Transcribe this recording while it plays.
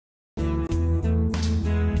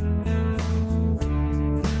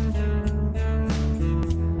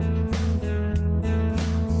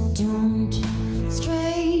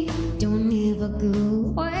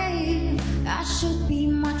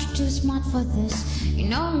not for this. You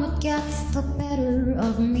know it gets the better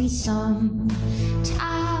of me sometimes.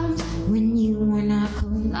 When you and I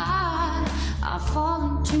collide, I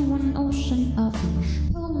fall into an ocean of you.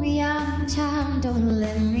 Pull me out of time, don't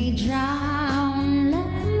let me drown.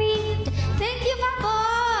 Let me thank you, my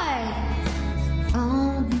boy.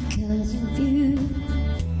 All because of you.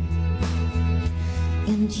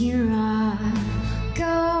 And here I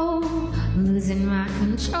go, losing my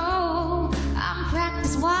control. I'm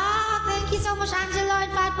practiced. Wow, thank you so much, Angelo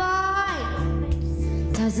and Fat Boy.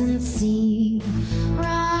 Doesn't seem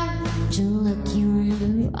right to look you in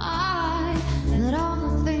the eye. Let all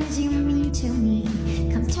the things you mean to me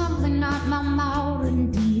come tumbling out my mouth.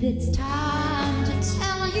 Indeed, it's time to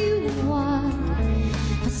tell you what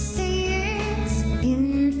I say is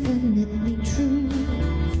infinitely true.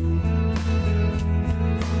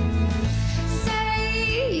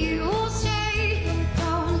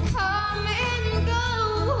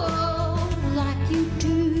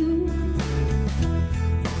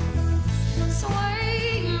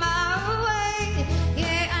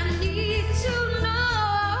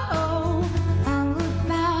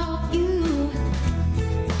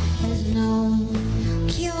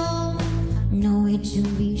 To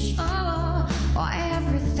be sure, why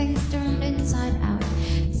everything's turned inside out,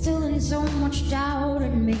 still in so much doubt.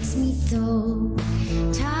 It makes me so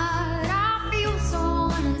tired. I feel so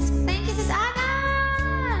honest. Thank you, Sis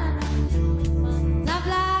Anna. Love,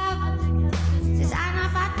 love. Sis Anna,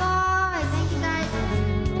 Fat Boy. Thank you, guys.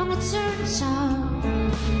 Pang it turns out,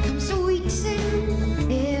 comes a week's in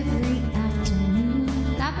every afternoon.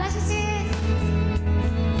 God bless you, sis.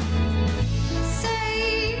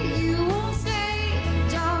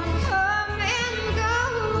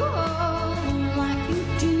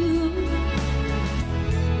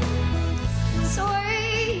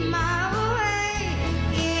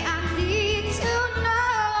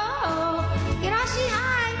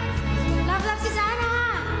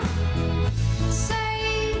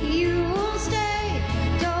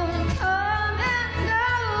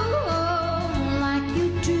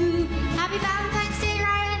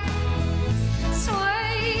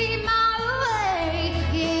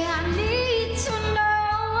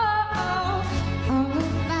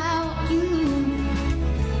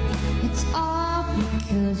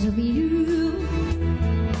 Because of you,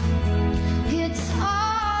 it's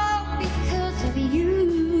all because of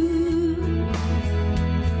you.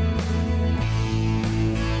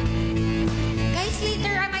 Guys,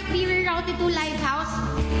 later I might be rerouted to live house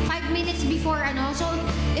 5 minutes before ano. So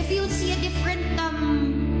if you see a different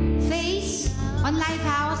face on live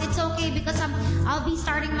house, it's okay because I'll be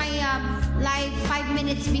starting my live 5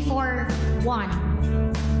 minutes before 1.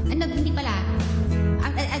 And hindi pala.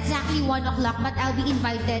 Exactly 1 o'clock, but I'll be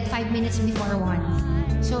invited 5 minutes before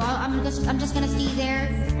 1. So I'm just gonna stay there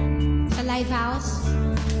sa live house.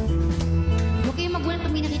 Huwag kayong magulat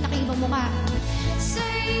pag may nakita kayo ibang mukha.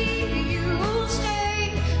 Say you'll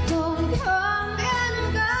stay, don't come and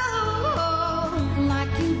go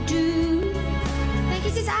like you do. Thank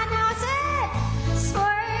you, Sis Anna.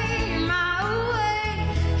 Sway my way,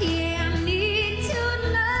 yeah, I need to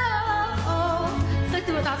know.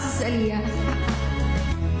 Tumatawa si Aliyah.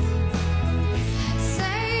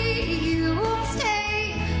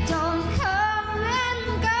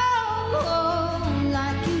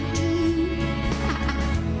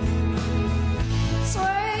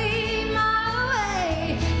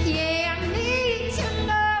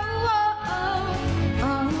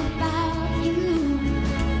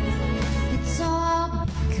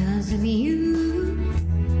 Of you,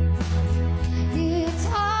 it's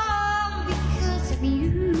all because of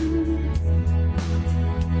you.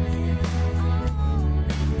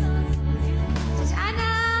 Sis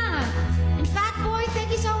Anna and Fat Boy,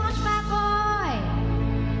 thank you so much, Fat Boy.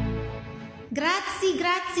 Grazie,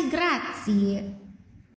 grazie, grazie.